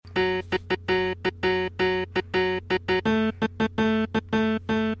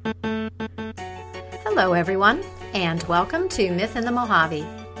everyone, and welcome to Myth in the Mojave.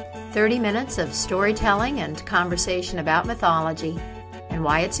 30 minutes of storytelling and conversation about mythology and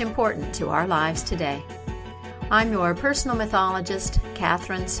why it's important to our lives today. I'm your personal mythologist,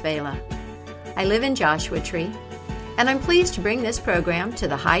 Catherine Svela. I live in Joshua Tree, and I'm pleased to bring this program to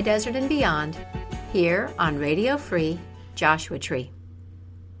the high desert and beyond here on Radio Free Joshua Tree.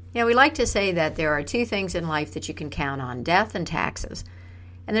 You know, we like to say that there are two things in life that you can count on, death and taxes.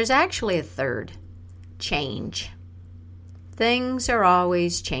 And there's actually a third, change. Things are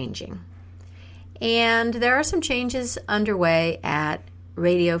always changing. And there are some changes underway at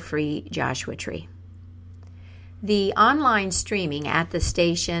Radio Free Joshua Tree. The online streaming at the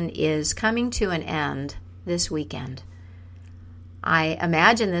station is coming to an end this weekend. I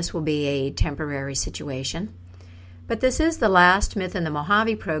imagine this will be a temporary situation, but this is the last Myth in the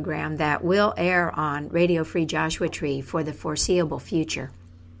Mojave program that will air on Radio Free Joshua Tree for the foreseeable future.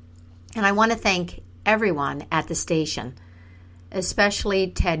 And I want to thank everyone at the station,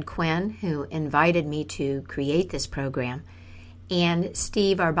 especially Ted Quinn, who invited me to create this program, and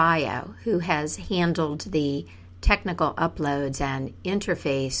Steve Arbaio, who has handled the technical uploads and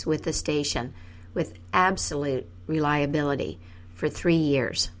interface with the station with absolute reliability for 3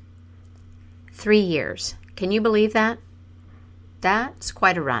 years. 3 years. Can you believe that? That's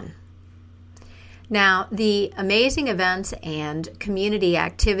quite a run. Now, the amazing events and community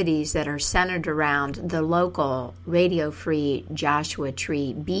activities that are centered around the local Radio Free Joshua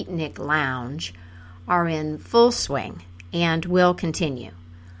Tree Beatnik Lounge are in full swing and will continue.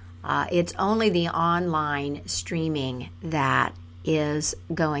 It's only the online streaming that is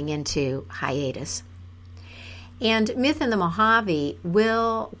going into hiatus. And Myth in the Mojave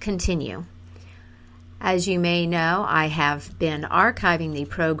will continue. As you may know, I have been archiving the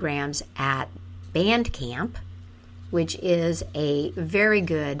programs at Bandcamp, which is a very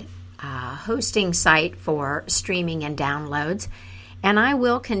good hosting site for streaming and downloads. And I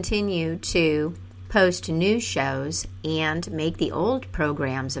will continue to post new shows and make the old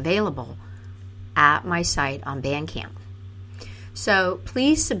programs available at my site on Bandcamp. So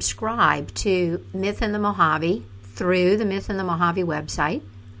please subscribe to Myth in the Mojave through the Myth in the Mojave website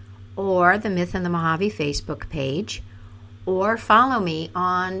or the Myth in the Mojave Facebook page, or follow me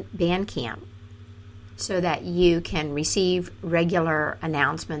on Bandcamp so that you can receive regular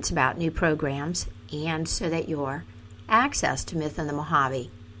announcements about new programs and so that your access to Myth in the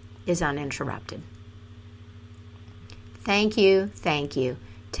Mojave is uninterrupted. Thank you,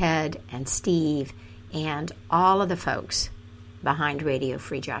 Ted and Steve and all of the folks behind Radio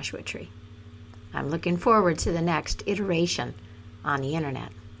Free Joshua Tree. I'm looking forward to the next iteration on the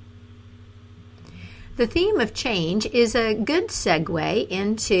internet. The theme of change is a good segue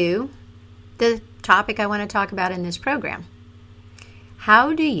into the topic I want to talk about in this program.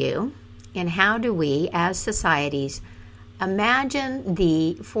 How do you and how do we as societies imagine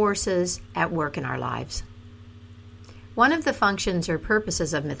the forces at work in our lives? One of the functions or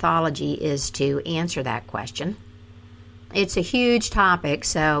purposes of mythology is to answer that question. It's a huge topic,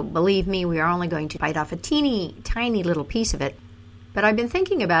 so believe me, we are only going to bite off a teeny tiny little piece of it. But I've been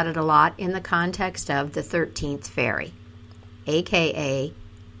thinking about it a lot in the context of the 13th fairy, aka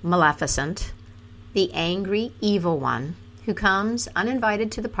Maleficent, the angry, evil one who comes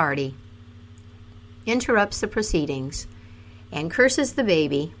uninvited to the party, interrupts the proceedings, and curses the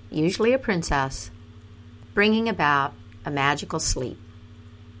baby, usually a princess, bringing about a magical sleep.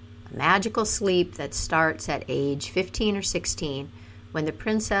 A magical sleep that starts at age 15 or 16 when the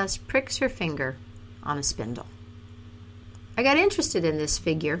princess pricks her finger on a spindle. I got interested in this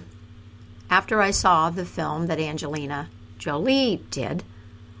figure after I saw the film that Angelina Jolie did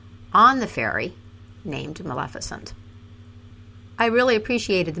on the fairy named Maleficent. I really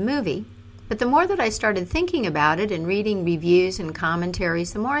appreciated the movie, but the more that I started thinking about it and reading reviews and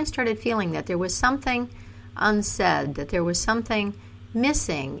commentaries, the more I started feeling that there was something unsaid, that there was something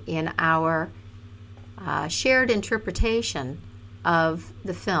missing in our shared interpretation of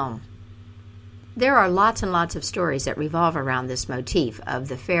the film. There are lots and lots of stories that revolve around this motif of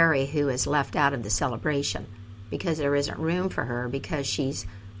the fairy who is left out of the celebration because there isn't room for her because she's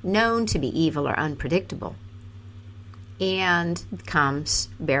known to be evil or unpredictable and comes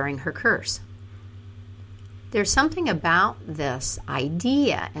bearing her curse. There's something about this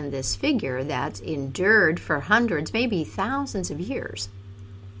idea and this figure that's endured for hundreds, maybe thousands of years.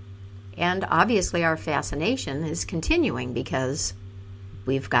 And obviously our fascination is continuing because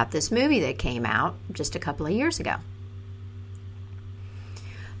we've got this movie that came out just a couple of years ago.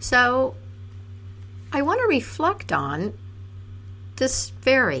 So I want to reflect on this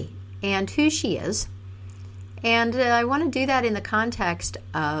fairy and who she is. And I want to do that in the context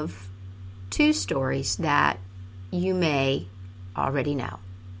of two stories that you may already know.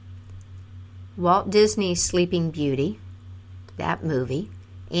 Walt Disney's Sleeping Beauty, that movie,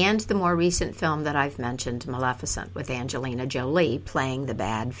 and the more recent film that I've mentioned, Maleficent, with Angelina Jolie playing the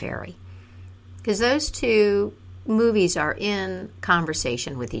bad fairy. Because those two movies are in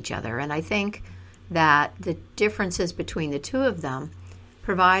conversation with each other, and I think that the differences between the two of them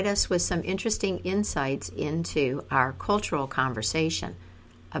provide us with some interesting insights into our cultural conversation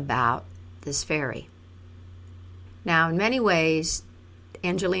about this fairy. Now, in many ways,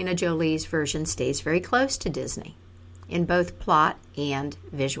 Angelina Jolie's version stays very close to Disney in both plot and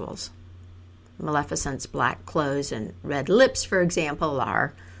visuals. Maleficent's black clothes and red lips, for example,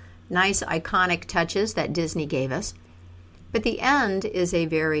 are nice iconic touches that Disney gave us, but the end is a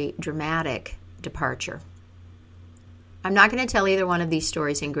very dramatic departure. I'm not going to tell either one of these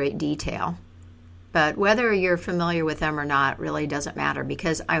stories in great detail, but whether you're familiar with them or not really doesn't matter,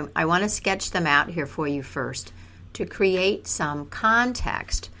 because I want to sketch them out here for you first to create some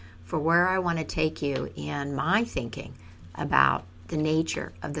context for where I want to take you in my thinking about the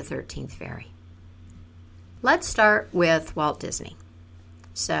nature of the 13th fairy. Let's start with Walt Disney.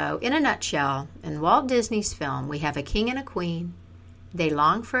 So, in a nutshell, in Walt Disney's film, we have a king and a queen. They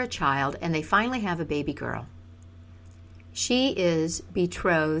long for a child, and they finally have a baby girl. She is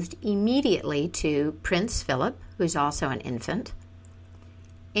betrothed immediately to Prince Philip, who's also an infant,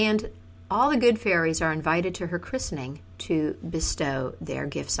 and all the good fairies are invited to her christening to bestow their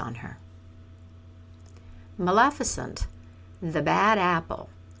gifts on her. Maleficent, the bad apple,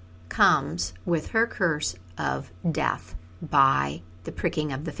 comes with her curse of death by the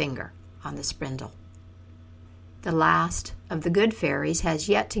pricking of the finger on the spindle. The last of the good fairies has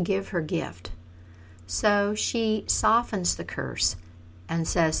yet to give her gift, so she softens the curse and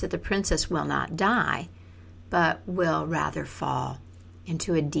says that the princess will not die, but will rather fall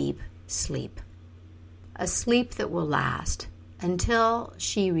into a deep sleep, a sleep that will last until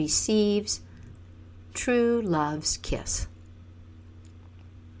she receives true love's kiss.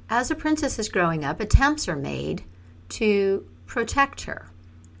 As a princess is growing up, attempts are made to protect her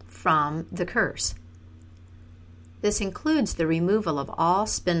from the curse. This includes the removal of all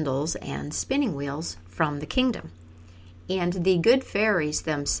spindles and spinning wheels from the kingdom, and the good fairies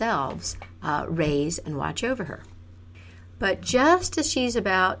themselves raise and watch over her. But just as she's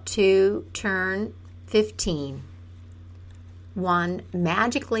about to turn 15, one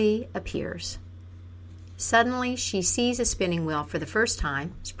magically appears. Suddenly, she sees a spinning wheel for the first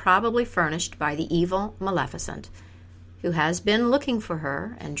time. It's probably furnished by the evil Maleficent, who has been looking for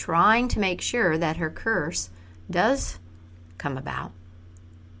her and trying to make sure that her curse does come about.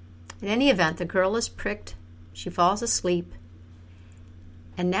 In any event, the girl is pricked, she falls asleep,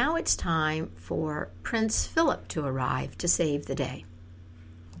 and now it's time for Prince Philip to arrive to save the day.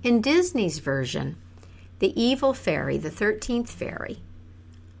 In Disney's version, the evil fairy, the 13th fairy,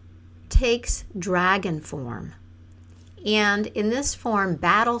 takes dragon form, and in this form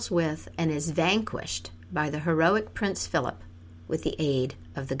battles with and is vanquished by the heroic Prince Philip with the aid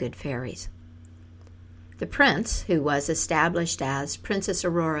of the good fairies. The prince, who was established as Princess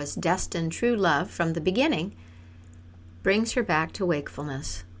Aurora's destined true love from the beginning, brings her back to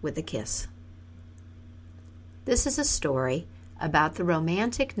wakefulness with a kiss. This is a story about the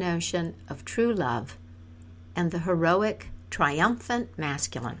romantic notion of true love and the heroic, triumphant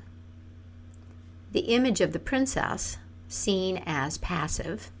masculine. The image of the princess, seen as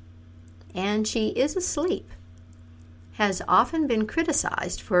passive, and she is asleep, has often been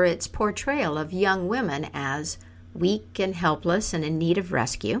criticized for its portrayal of young women as weak and helpless and in need of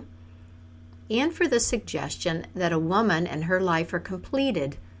rescue, and for the suggestion that a woman and her life are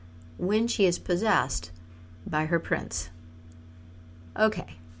completed when she is possessed by her prince.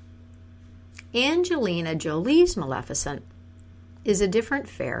 Okay. Angelina Jolie's Maleficent is a different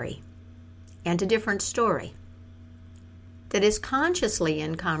fairy and a different story that is consciously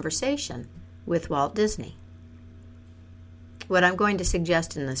in conversation with Walt Disney. What I'm going to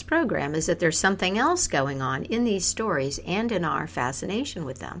suggest in this program is that there's something else going on in these stories and in our fascination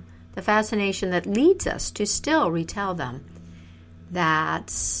with them, the fascination that leads us to still retell them,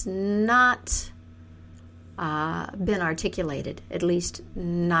 that's not been articulated, at least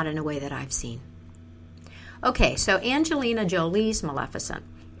not in a way that I've seen. Okay, so Angelina Jolie's Maleficent.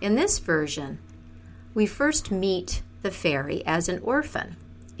 In this version, we first meet the fairy as an orphan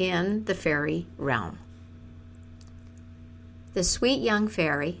in the fairy realm. The sweet young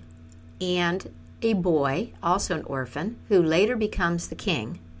fairy and a boy, also an orphan, who later becomes the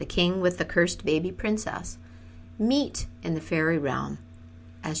king with the cursed baby princess, meet in the fairy realm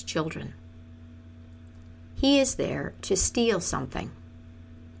as children. He is there to steal something.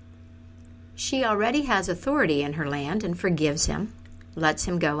 she already has authority in her land and forgives him, lets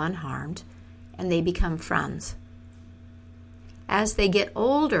him go unharmed, and they become friends. As they get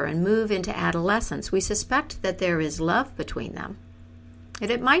older and move into adolescence, we suspect that there is love between them. And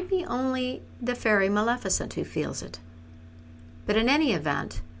it might be only the fairy Maleficent who feels it. But in any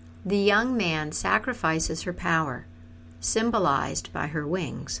event, the young man sacrifices her power, symbolized by her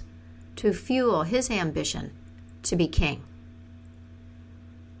wings, to fuel his ambition to be king.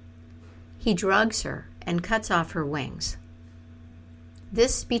 He drugs her and cuts off her wings.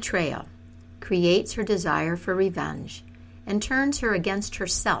 This betrayal creates her desire for revenge and turns her against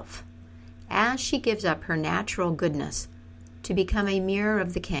herself as she gives up her natural goodness to become a mirror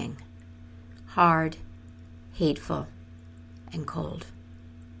of the king, hard, hateful, and cold.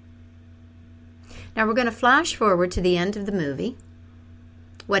 Now we're going to flash forward to the end of the movie.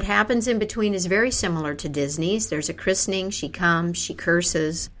 What happens in between is very similar to Disney's. There's a christening, she comes, she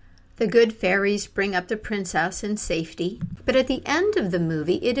curses. The good fairies bring up the princess in safety. But at the end of the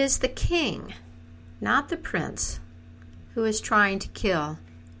movie, it is the king, not the prince, who is trying to kill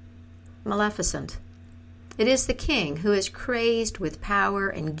Maleficent. It is the king who is crazed with power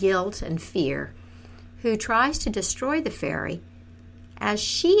and guilt and fear, who tries to destroy the fairy as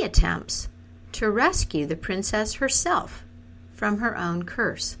she attempts to rescue the princess herself from her own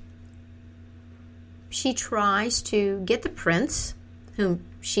curse. She tries to get the prince, whom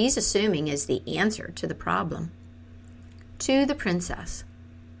she's assuming is the answer to the problem, to the princess.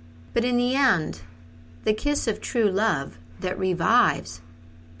 But in the end, the kiss of true love that revives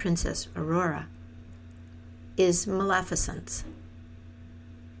Princess Aurora is Maleficent's.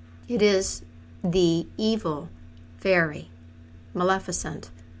 It is the evil fairy,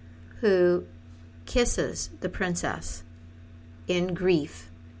 Maleficent, who kisses the princess in grief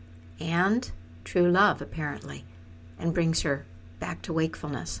and true love, apparently, and brings her back to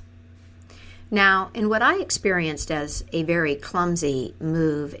wakefulness. Now, in what I experienced as a very clumsy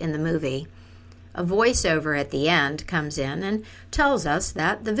move in the movie, a voiceover at the end comes in and tells us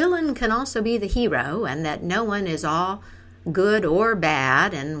that the villain can also be the hero and that no one is all good or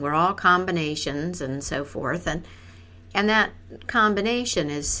bad and we're all combinations and so forth. And that combination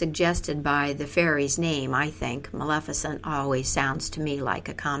is suggested by the fairy's name, I think. Maleficent always sounds to me like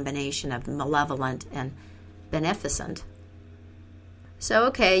a combination of malevolent and beneficent. So,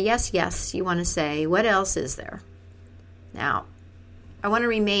 okay, yes, you want to say, what else is there? Now, I want to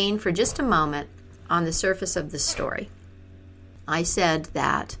remain for just a moment on the surface of the story. I said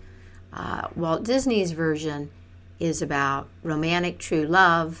that Walt Disney's version is about romantic true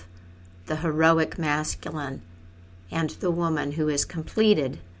love, the heroic masculine, and the woman who is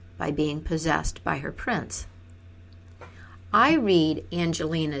completed by being possessed by her prince. I read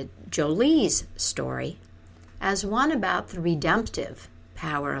Angelina Jolie's story as one about the redemptive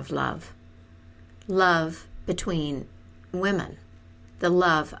power of love, love between women, the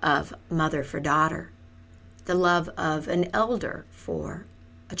love of mother for daughter, the love of an elder for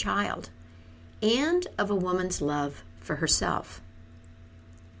a child, and of a woman's love for herself.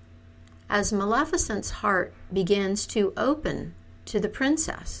 As Maleficent's heart begins to open to the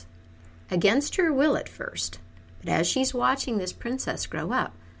princess, against her will at first, but as she's watching this princess grow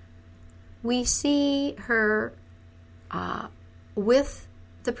up, we see her with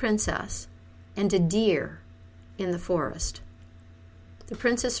the princess and a deer in the forest. The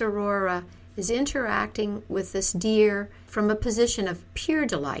Princess Aurora is interacting with this deer from a position of pure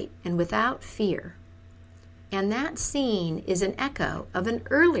delight and without fear. And that scene is an echo of an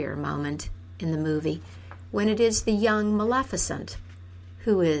earlier moment in the movie when it is the young Maleficent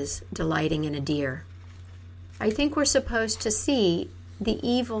who is delighting in a deer. I think we're supposed to see the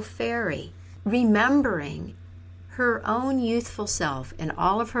evil fairy remembering her own youthful self in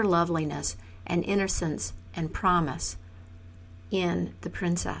all of her loveliness and innocence and promise in the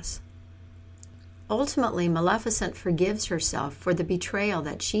princess. Ultimately, Maleficent forgives herself for the betrayal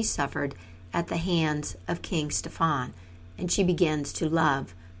that she suffered at the hands of King Stefan, and she begins to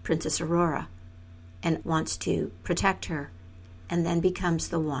love Princess Aurora and wants to protect her, and then becomes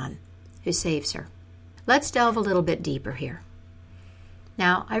the one who saves her. Let's delve a little bit deeper here.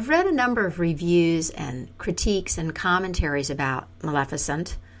 Now, I've read a number of reviews and critiques and commentaries about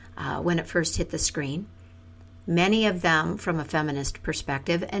Maleficent when it first hit the screen, many of them from a feminist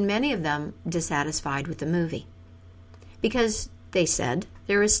perspective, and many of them dissatisfied with the movie. Because, they said,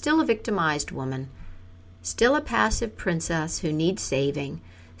 there is still a victimized woman, still a passive princess who needs saving,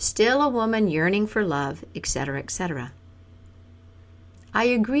 still a woman yearning for love, etc., etc. I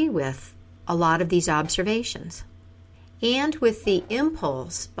agree with a lot of these observations, and with the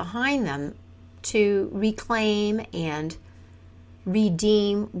impulse behind them to reclaim and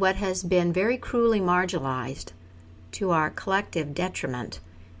redeem what has been very cruelly marginalized to our collective detriment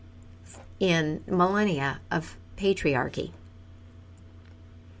in millennia of patriarchy.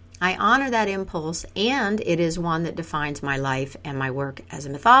 I honor that impulse, and it is one that defines my life and my work as a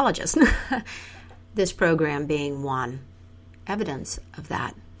mythologist. This program being one evidence of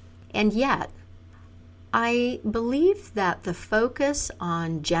that. And yet, I believe that the focus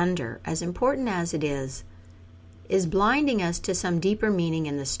on gender, as important as it is blinding us to some deeper meaning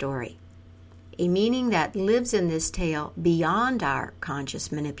in the story. A meaning that lives in this tale beyond our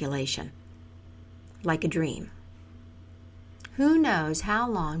conscious manipulation, like a dream. Who knows how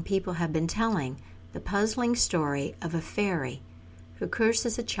long people have been telling the puzzling story of a fairy who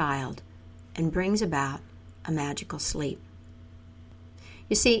curses a child and brings about a magical sleep.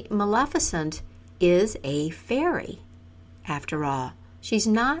 You see, Maleficent is a fairy, after all. She's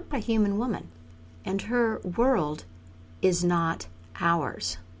not a human woman, and her world is not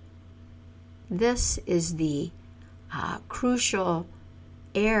ours. This is the crucial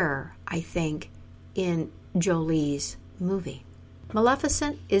error, I think, in Jolie's movie.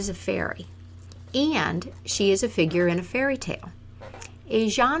 Maleficent is a fairy, and she is a figure in a fairy tale, a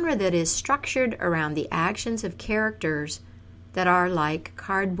genre that is structured around the actions of characters that are like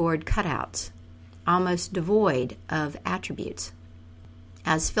cardboard cutouts, almost devoid of attributes.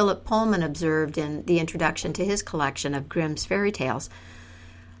 As Philip Pullman observed in the introduction to his collection of Grimm's fairy tales,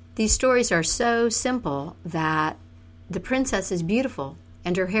 these stories are so simple that the princess is beautiful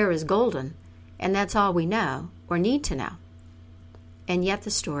and her hair is golden, and that's all we know or need to know. And yet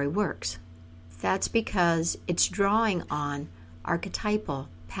the story works. That's because it's drawing on archetypal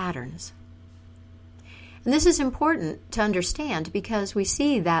patterns. And this is important to understand because we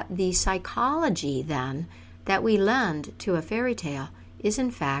see that the psychology then that we lend to a fairy tale is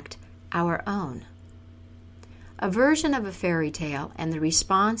in fact our own. A version of a fairy tale and the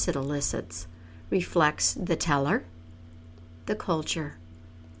response it elicits reflects the teller, the culture,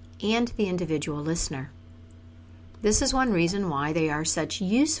 and the individual listener. This is one reason why they are such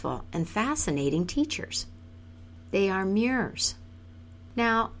useful and fascinating teachers. They are mirrors.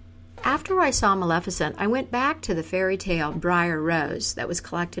 Now, after I saw Maleficent, I went back to the fairy tale Briar Rose that was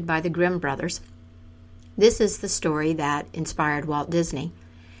collected by the Grimm brothers. This is the story that inspired Walt Disney,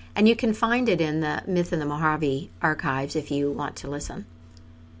 and you can find it in the Myth in the Mojave archives if you want to listen.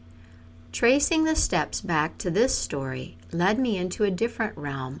 Tracing the steps back to this story led me into a different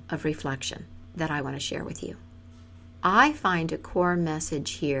realm of reflection that I want to share with you. I find a core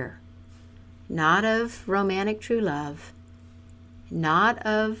message here, not of romantic true love, not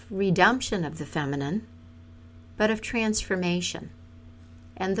of redemption of the feminine, but of transformation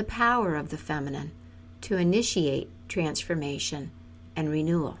and the power of the feminine to initiate transformation and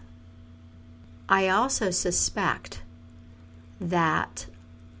renewal. I also suspect that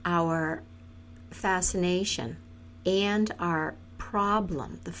our fascination and our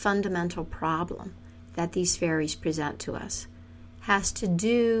problem, the fundamental problem that these fairies present to us, has to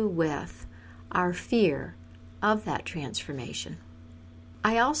do with our fear of that transformation.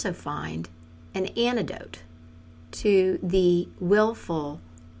 I also find an antidote to the willful,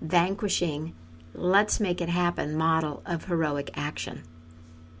 vanquishing, let's make it happen model of heroic action.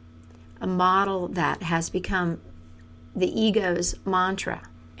 A model that has become the ego's mantra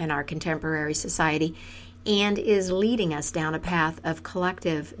in our contemporary society and is leading us down a path of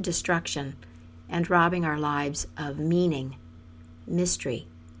collective destruction and robbing our lives of meaning, mystery,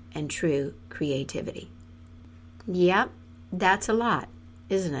 and true creativity. Yep, that's a lot,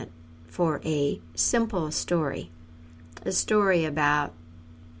 isn't it, for a simple story. A story about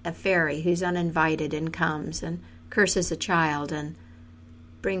a fairy who's uninvited and comes and curses a child and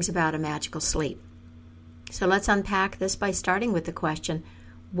brings about a magical sleep. So let's unpack this by starting with the question,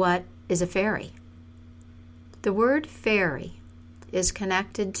 what is a fairy? The word fairy is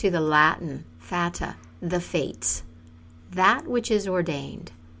connected to the Latin fata, the fates, that which is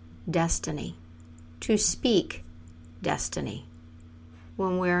ordained, destiny, to speak destiny.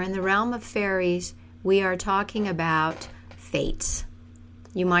 When we're in the realm of fairies, we are talking about fates.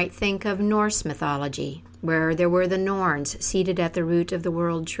 You might think of Norse mythology, where there were the Norns seated at the root of the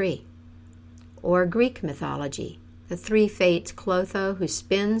world tree. Or Greek mythology, the three fates, Clotho, who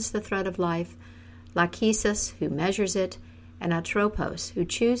spins the thread of life, Lachesis, who measures it, and Atropos, who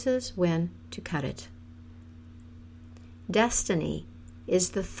chooses when to cut it. Destiny is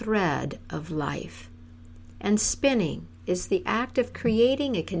the thread of life, and spinning is the act of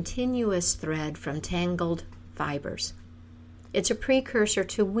creating a continuous thread from tangled fibers. It's a precursor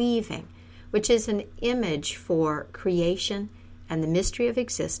to weaving, which is an image for creation and the mystery of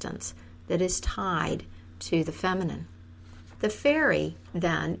existence that is tied to the feminine. The fairy,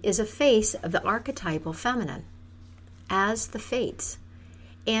 then, is a face of the archetypal feminine, as the fates,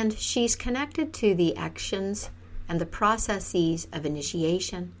 and she's connected to the actions and the processes of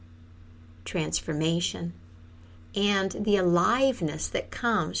initiation, transformation, and the aliveness that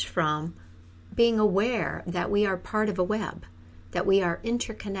comes from being aware that we are part of a web, that we are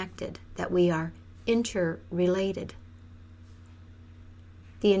interconnected, that we are interrelated.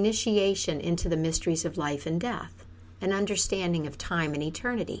 The initiation into the mysteries of life and death, an understanding of time and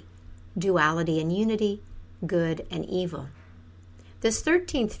eternity, duality and unity, good and evil. This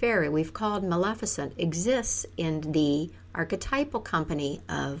 13th fairy we've called Maleficent exists in the archetypal company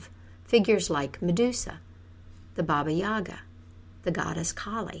of figures like Medusa, the Baba Yaga, the goddess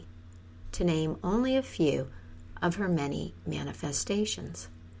Kali, to name only a few of her many manifestations.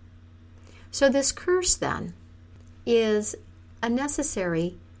 So this curse, then, is a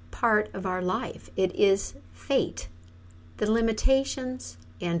necessary part of our life. It is fate, the limitations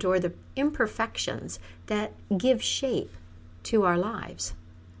and or the imperfections that give shape to our lives.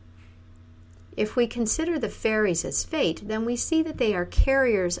 If we consider the fairies as fate, then we see that they are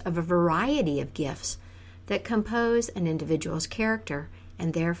carriers of a variety of gifts that compose an individual's character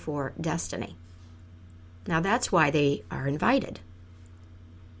and therefore destiny. Now that's why they are invited.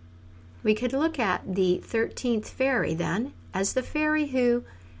 We could look at the 13th fairy then as the fairy who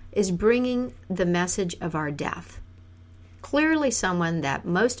is bringing the message of our death. Clearly someone that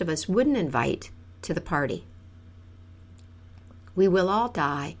most of us wouldn't invite to the party. We will all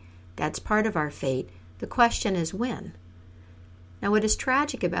die. That's part of our fate. The question is when. Now what is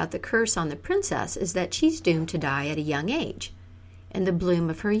tragic about the curse on the princess is that she's doomed to die at a young age, in the bloom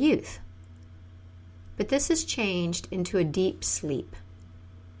of her youth. But this is changed into a deep sleep.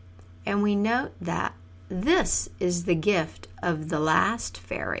 And we note that this is the gift of the last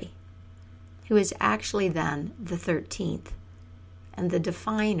fairy, who is actually then the 13th, and the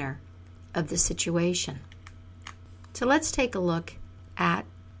definer of the situation. So let's take a look at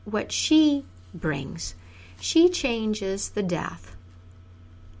what she brings. She changes the death.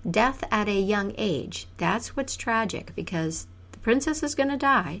 Death at a young age. That's what's tragic, because the princess is going to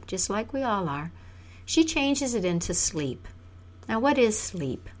die, just like we all are. She changes it into sleep. Now, what is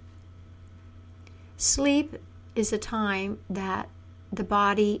sleep? Sleep is a time that the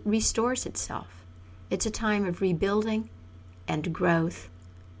body restores itself. It's a time of rebuilding and growth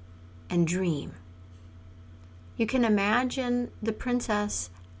and dream. You can imagine the princess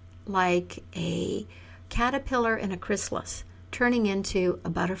like a caterpillar in a chrysalis turning into a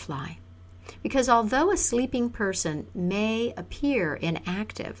butterfly. Because although a sleeping person may appear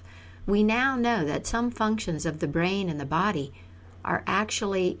inactive, we now know that some functions of the brain and the body are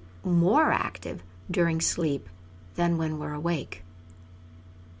actually more active during sleep than when we're awake.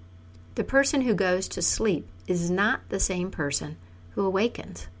 The person who goes to sleep is not the same person who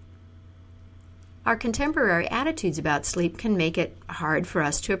awakens. Our contemporary attitudes about sleep can make it hard for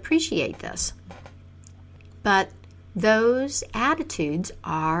us to appreciate this. But those attitudes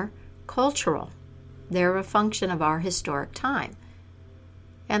are cultural. They're a function of our historic time.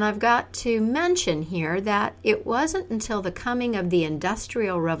 And I've got to mention here that it wasn't until the coming of the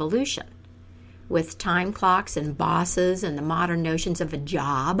Industrial Revolution, with time clocks and bosses and the modern notions of a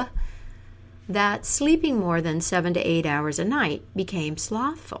job, that sleeping more than 7 to 8 hours a night became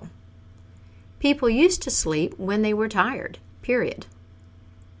slothful. People used to sleep when they were tired, period.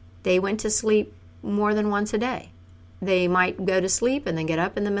 They went to sleep more than once a day. They might go to sleep and then get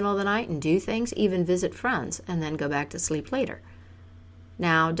up in the middle of the night and do things, even visit friends, and then go back to sleep later.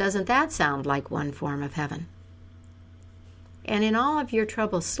 Now, doesn't that sound like one form of heaven? And in all of your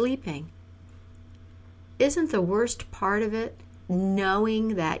trouble sleeping, isn't the worst part of it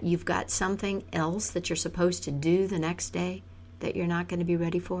knowing that you've got something else that you're supposed to do the next day that you're not going to be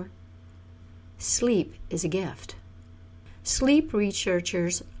ready for? Sleep is a gift. Sleep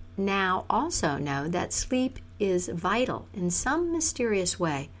researchers now also know that sleep is vital in some mysterious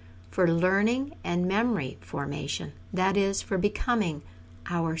way for learning and memory formation. That is, for becoming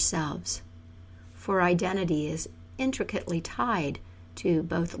ourselves. For identity is intricately tied to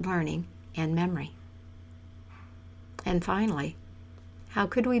both learning and memory. And finally, how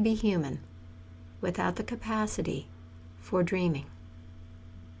could we be human without the capacity for dreaming?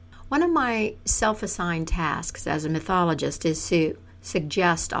 One of my self-assigned tasks as a mythologist is to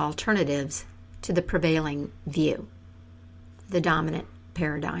suggest alternatives to the prevailing view, the dominant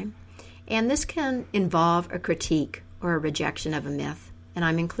paradigm. And this can involve a critique or a rejection of a myth, and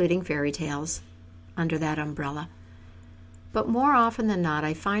I'm including fairy tales under that umbrella. But more often than not,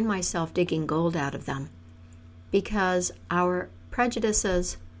 I find myself digging gold out of them, because our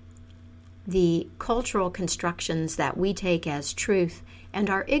prejudices the cultural constructions that we take as truth and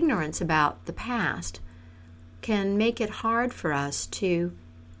our ignorance about the past can make it hard for us to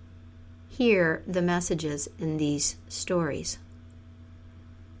hear the messages in these stories.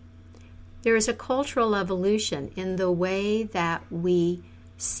 There is a cultural evolution in the way that we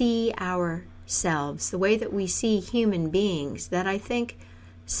see ourselves, the way that we see human beings, that I think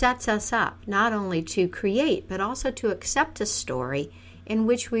sets us up not only to create but also to accept a story in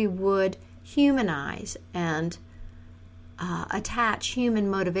which we would humanize and attach human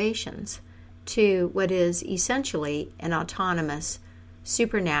motivations to what is essentially an autonomous,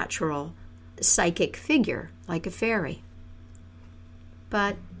 supernatural, psychic figure like a fairy.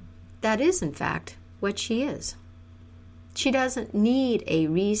 But that is, in fact, what she is. She doesn't need a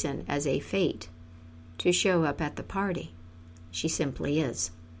reason as a fate to show up at the party. She simply is.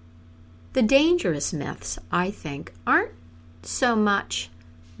 The dangerous myths, I think, aren't so much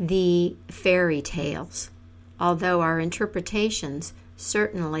the fairy tales, although our interpretations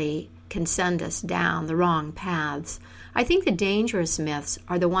certainly can send us down the wrong paths. I think the dangerous myths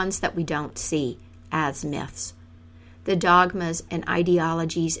are the ones that we don't see as myths. The dogmas and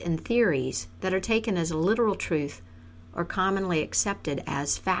ideologies and theories that are taken as a literal truth or commonly accepted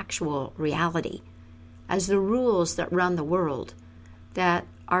as factual reality, as the rules that run the world, that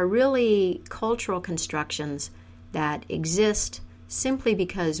are really cultural constructions that exist simply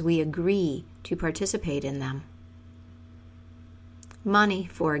because we agree to participate in them. Money,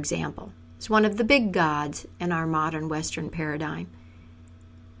 for example, is one of the big gods in our modern Western paradigm.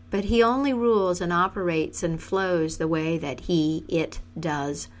 But he only rules and operates and flows the way that it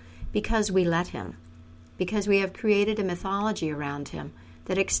does because we let him, because we have created a mythology around him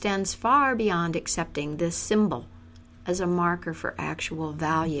that extends far beyond accepting this symbol as a marker for actual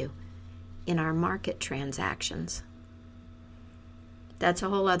value in our market transactions. That's a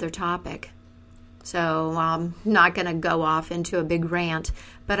whole other topic. So I'm not going to go off into a big rant,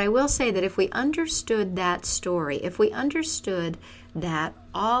 but I will say that if we understood that story, if we understood that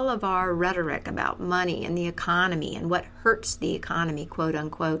all of our rhetoric about money and the economy and what hurts the economy, quote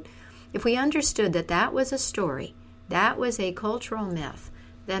unquote, if we understood that that was a story, that was a cultural myth,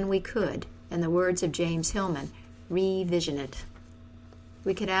 then we could, in the words of James Hillman, revision it.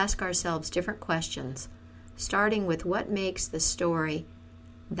 We could ask ourselves different questions, starting with what makes the story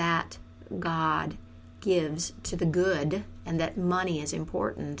that God gives to the good and that money is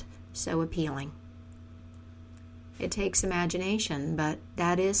important so appealing. It takes imagination, but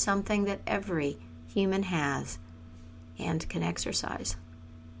that is something that every human has and can exercise.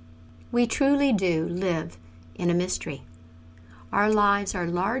 We truly do live in a mystery. Our lives are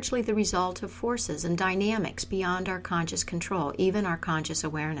largely the result of forces and dynamics beyond our conscious control, even our conscious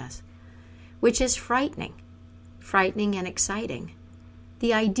awareness, which is frightening and exciting.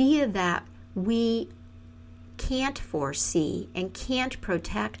 The idea that we can't foresee and can't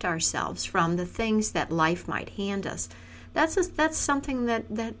protect ourselves from the things that life might hand us, that's something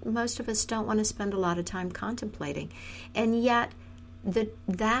that most of us don't want to spend a lot of time contemplating. And yet,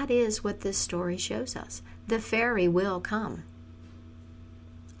 that is what this story shows us. The fairy will come.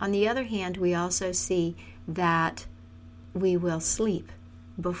 On the other hand, we also see that we will sleep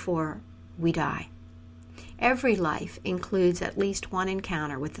before we die. Every life includes at least one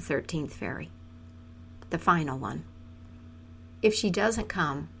encounter with the 13th fairy, the final one. If she doesn't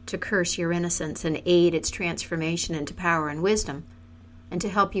come to curse your innocence and aid its transformation into power and wisdom, and to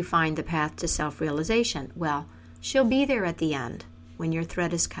help you find the path to self-realization, well, she'll be there at the end when your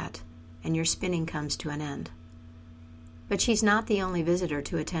thread is cut and your spinning comes to an end. But she's not the only visitor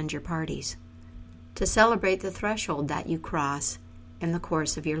to attend your parties, to celebrate the threshold that you cross in the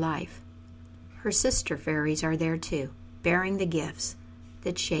course of your life. Her sister fairies are there too, bearing the gifts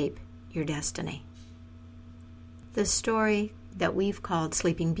that shape your destiny. The story that we've called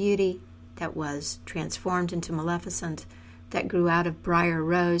Sleeping Beauty, that was transformed into Maleficent, that grew out of Briar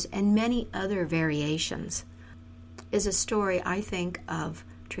Rose, and many other variations, is a story, I think, of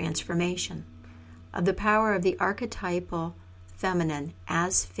transformation, of the power of the archetypal feminine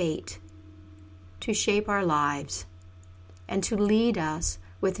as fate to shape our lives and to lead us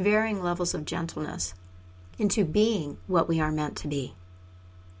with varying levels of gentleness into being what we are meant to be.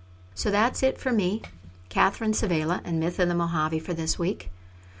 So that's it for me, Catherine Savela and Myth in the Mojave for this week.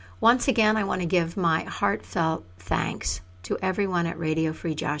 Once again, I want to give my heartfelt thanks to everyone at Radio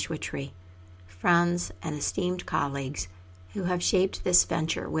Free Joshua Tree, friends and esteemed colleagues who have shaped this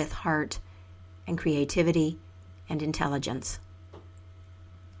venture with heart and creativity and intelligence.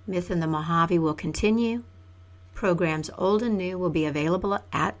 Myth in the Mojave will continue. Programs old and new will be available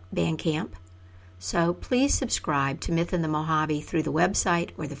at Bandcamp. So please subscribe to Myth in the Mojave through the website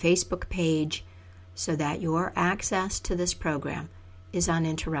or the Facebook page so that your access to this program is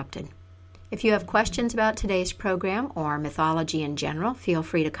uninterrupted. If you have questions about today's program or mythology in general, feel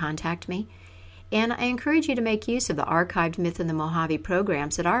free to contact me. And I encourage you to make use of the archived Myth in the Mojave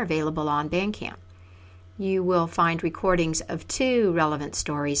programs that are available on Bandcamp. You will find recordings of 2 relevant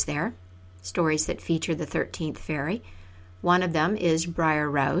stories there, stories that feature the 13th fairy. One of them is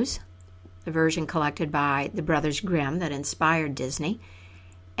Briar Rose, the version collected by the Brothers Grimm that inspired Disney.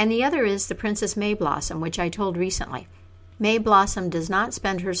 And the other is the Princess Mayblossom, which I told recently. Mayblossom does not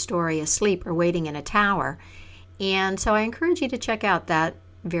spend her story asleep or waiting in a tower, and so I encourage you to check out that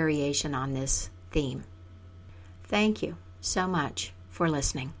variation on this theme. Thank you so much for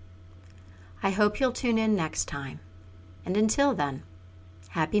listening. I hope you'll tune in next time. And until then,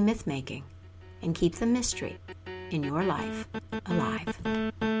 happy myth making, and keep the mystery in your life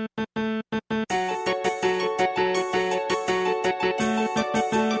alive.